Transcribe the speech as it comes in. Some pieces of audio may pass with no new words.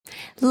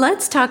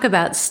Let's talk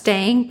about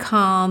staying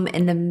calm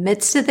in the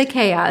midst of the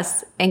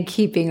chaos and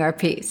keeping our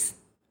peace.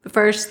 But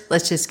first,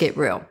 let's just get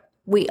real.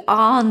 We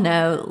all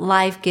know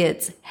life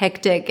gets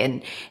hectic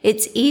and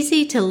it's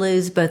easy to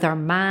lose both our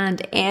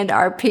mind and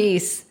our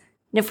peace.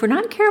 And if we're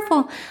not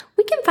careful,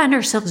 we can find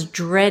ourselves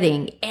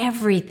dreading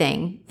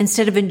everything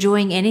instead of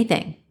enjoying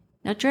anything.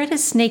 Now, dread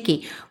is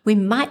sneaky. We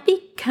might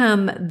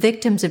become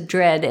victims of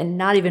dread and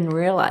not even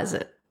realize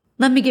it.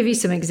 Let me give you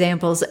some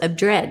examples of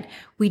dread.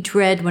 We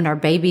dread when our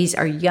babies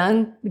are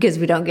young because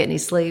we don't get any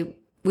sleep.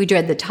 We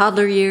dread the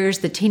toddler years,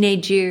 the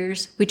teenage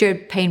years. We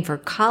dread paying for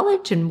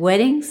college and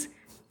weddings.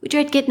 We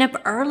dread getting up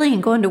early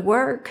and going to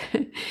work.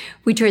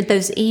 We dread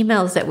those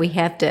emails that we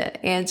have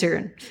to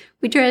answer.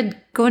 We dread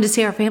going to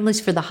see our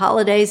families for the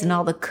holidays and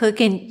all the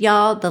cooking.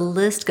 Y'all, the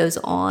list goes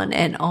on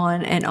and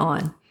on and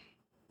on.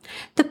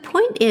 The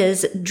point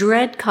is,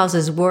 dread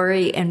causes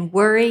worry, and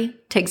worry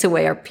takes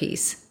away our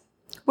peace.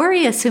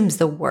 Worry assumes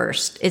the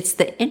worst. It's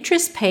the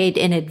interest paid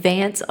in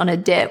advance on a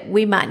debt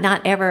we might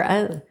not ever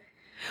owe.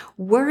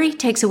 Worry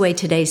takes away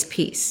today's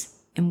peace,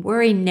 and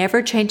worry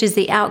never changes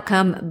the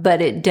outcome,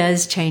 but it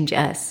does change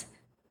us.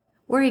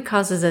 Worry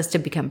causes us to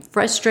become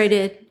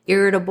frustrated,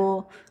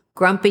 irritable,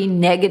 grumpy,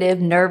 negative,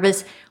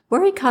 nervous.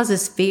 Worry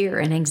causes fear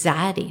and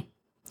anxiety.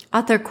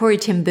 Author Corrie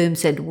ten Boom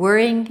said,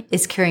 "Worrying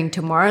is carrying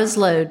tomorrow's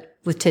load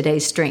with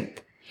today's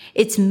strength.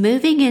 It's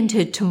moving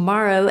into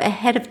tomorrow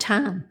ahead of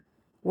time.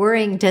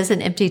 Worrying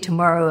doesn't empty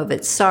tomorrow of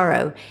its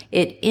sorrow.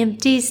 It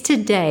empties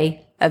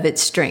today of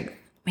its strength."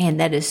 Man,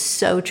 that is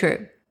so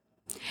true.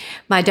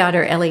 My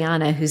daughter,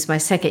 Eliana, who's my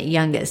second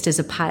youngest, is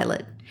a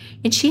pilot.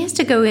 And she has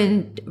to go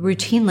in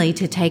routinely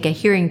to take a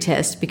hearing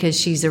test because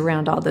she's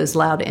around all those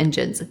loud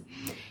engines.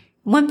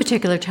 One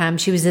particular time,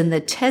 she was in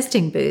the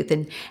testing booth,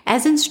 and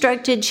as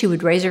instructed, she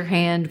would raise her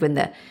hand when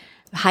the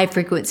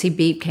high-frequency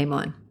beep came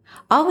on.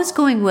 All was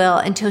going well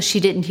until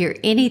she didn't hear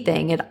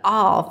anything at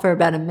all for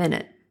about a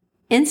minute.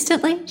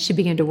 Instantly, she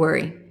began to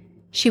worry.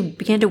 She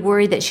began to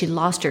worry that she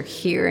lost her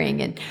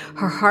hearing, and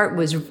her heart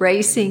was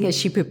racing as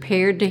she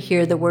prepared to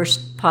hear the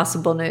worst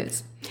possible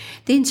news.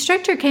 The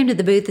instructor came to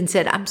the booth and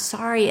said, "I'm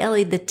sorry,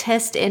 Ellie, the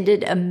test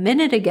ended a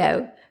minute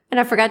ago, and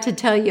I forgot to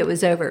tell you it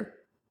was over."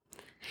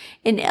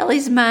 In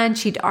Ellie's mind,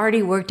 she'd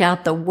already worked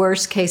out the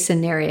worst-case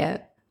scenario,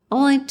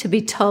 only to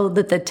be told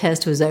that the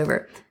test was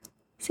over.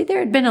 See, there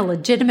had been a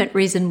legitimate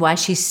reason why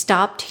she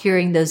stopped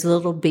hearing those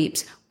little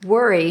beeps.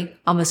 Worry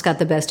almost got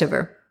the best of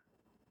her.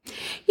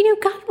 You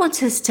know, God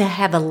wants us to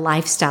have a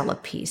lifestyle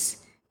of peace.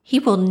 He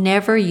will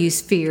never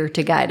use fear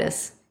to guide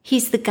us.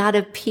 He's the God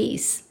of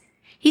peace.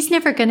 He's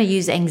never going to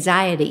use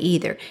anxiety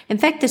either. In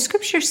fact, the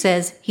scripture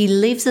says he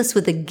leaves us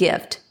with a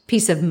gift,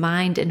 peace of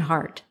mind and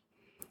heart.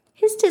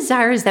 His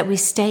desire is that we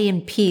stay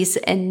in peace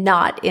and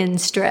not in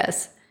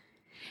stress.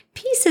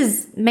 Peace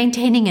is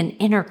maintaining an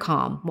inner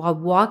calm while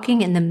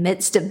walking in the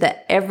midst of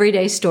the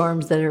everyday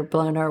storms that are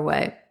blown our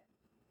way.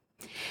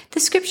 The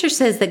scripture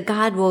says that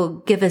God will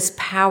give us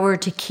power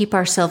to keep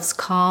ourselves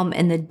calm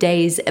in the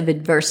days of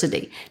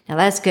adversity. Now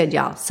that's good,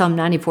 y'all. Psalm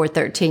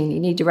 94:13. You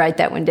need to write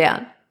that one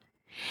down.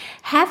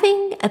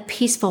 Having a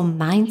peaceful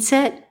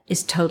mindset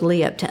is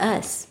totally up to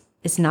us.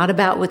 It's not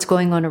about what's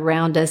going on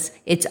around us.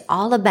 It's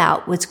all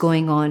about what's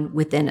going on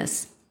within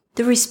us.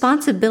 The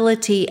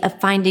responsibility of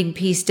finding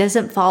peace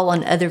doesn't fall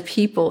on other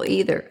people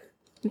either.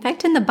 In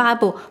fact, in the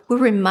Bible, we're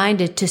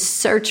reminded to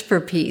search for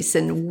peace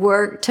and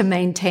work to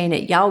maintain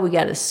it. Y'all, we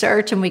got to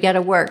search and we got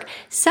to work.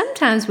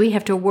 Sometimes we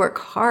have to work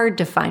hard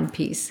to find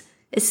peace,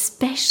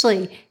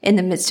 especially in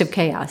the midst of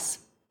chaos.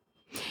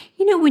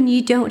 You know, when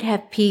you don't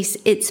have peace,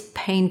 it's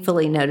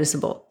painfully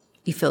noticeable.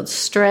 You feel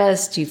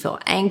stressed, you feel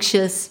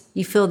anxious,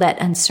 you feel that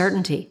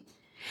uncertainty.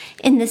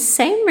 In the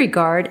same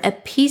regard, a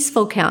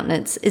peaceful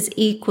countenance is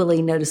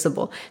equally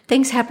noticeable.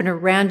 Things happen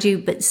around you,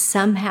 but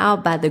somehow,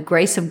 by the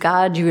grace of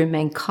God, you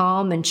remain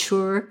calm and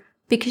sure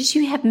because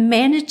you have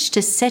managed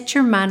to set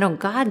your mind on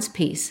God's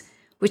peace,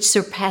 which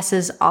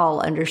surpasses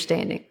all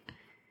understanding.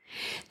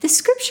 The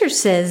scripture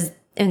says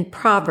in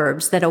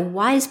Proverbs that a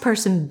wise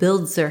person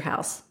builds their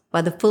house,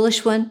 while the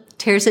foolish one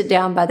tears it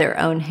down by their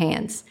own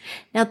hands.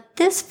 Now,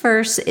 this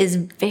verse is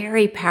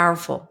very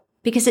powerful,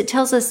 because it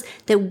tells us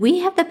that we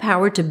have the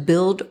power to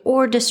build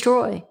or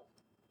destroy.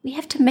 We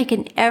have to make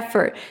an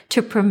effort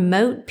to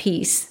promote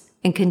peace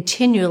and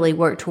continually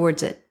work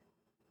towards it.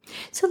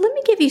 So let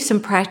me give you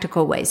some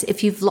practical ways.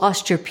 If you've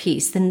lost your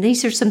peace, then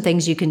these are some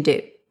things you can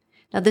do.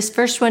 Now, this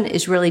first one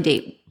is really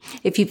deep.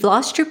 If you've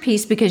lost your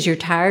peace because you're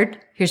tired,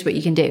 here's what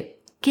you can do.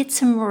 Get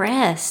some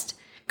rest.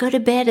 Go to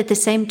bed at the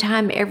same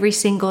time every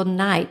single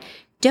night.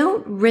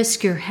 Don't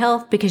risk your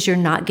health because you're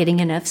not getting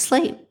enough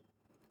sleep.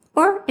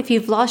 Or if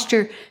you've lost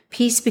your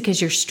peace because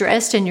you're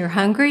stressed and you're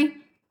hungry,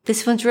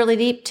 this one's really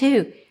deep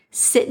too.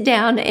 Sit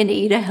down and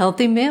eat a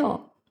healthy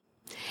meal.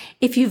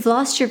 If you've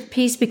lost your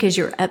peace because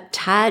you're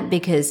uptight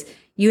because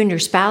you and your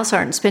spouse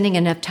aren't spending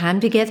enough time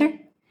together,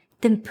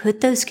 then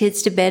put those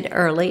kids to bed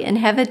early and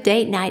have a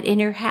date night in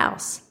your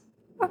house.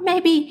 Or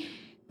maybe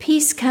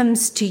peace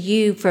comes to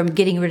you from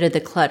getting rid of the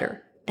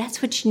clutter.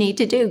 That's what you need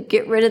to do.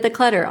 Get rid of the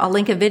clutter. I'll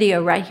link a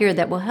video right here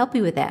that will help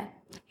you with that.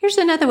 Here's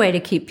another way to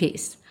keep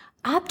peace.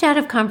 Opt out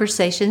of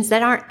conversations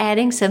that aren't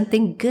adding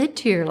something good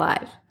to your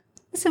life.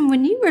 Listen,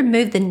 when you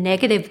remove the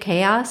negative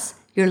chaos,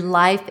 your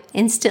life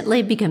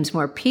instantly becomes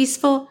more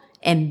peaceful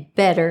and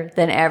better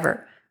than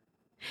ever.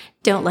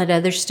 Don't let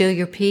others steal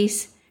your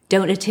peace.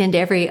 Don't attend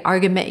every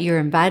argument you're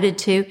invited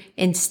to.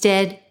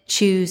 Instead,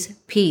 choose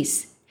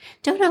peace.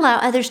 Don't allow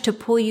others to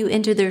pull you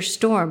into their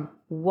storm.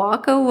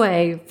 Walk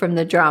away from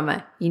the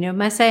drama. You know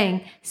my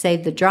saying,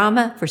 save the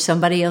drama for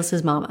somebody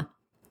else's mama.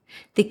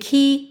 The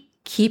key,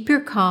 keep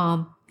your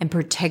calm and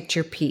protect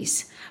your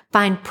peace.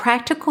 Find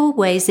practical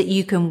ways that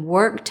you can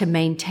work to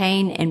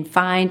maintain and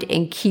find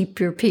and keep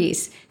your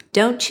peace.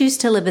 Don't choose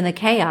to live in the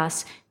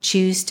chaos.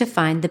 Choose to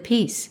find the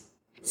peace.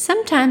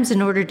 Sometimes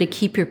in order to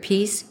keep your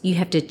peace, you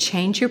have to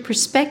change your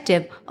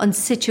perspective on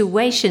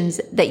situations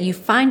that you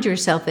find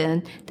yourself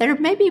in that are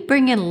maybe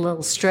bringing a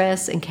little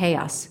stress and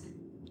chaos.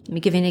 Let me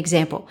give you an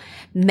example.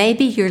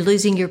 Maybe you're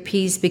losing your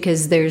peace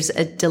because there's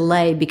a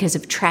delay because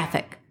of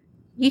traffic.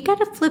 You got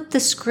to flip the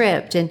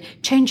script and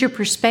change your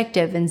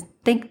perspective and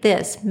think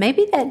this.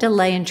 Maybe that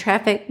delay in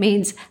traffic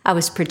means I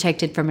was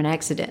protected from an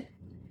accident.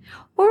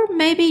 Or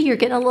maybe you're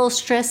getting a little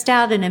stressed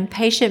out and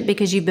impatient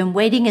because you've been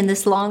waiting in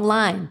this long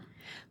line.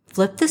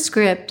 Flip the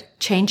script,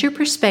 change your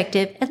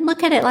perspective, and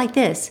look at it like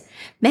this.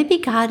 Maybe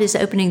God is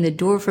opening the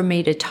door for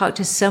me to talk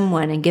to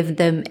someone and give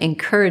them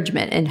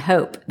encouragement and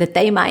hope that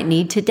they might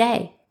need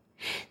today.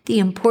 The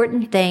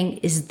important thing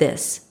is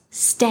this: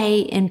 stay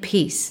in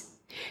peace.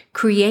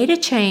 Create a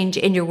change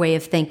in your way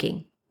of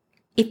thinking.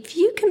 If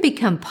you can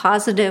become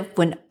positive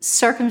when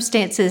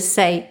circumstances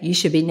say you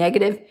should be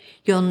negative,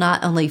 you'll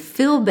not only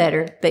feel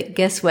better, but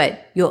guess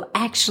what? You'll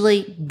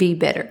actually be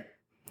better.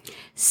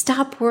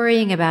 Stop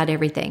worrying about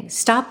everything.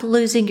 Stop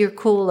losing your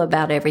cool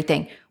about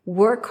everything.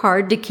 Work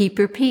hard to keep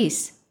your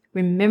peace.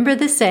 Remember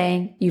the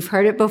saying, you've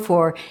heard it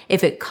before,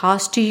 if it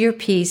costs you your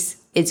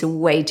peace, it's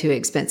way too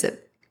expensive.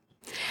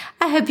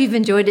 I hope you've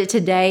enjoyed it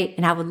today,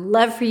 and I would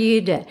love for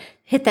you to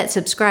hit that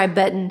subscribe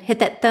button, hit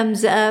that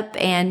thumbs up,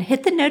 and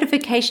hit the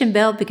notification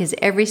bell because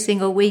every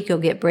single week you'll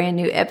get brand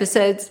new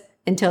episodes.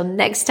 Until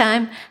next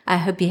time, I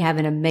hope you have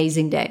an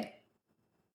amazing day.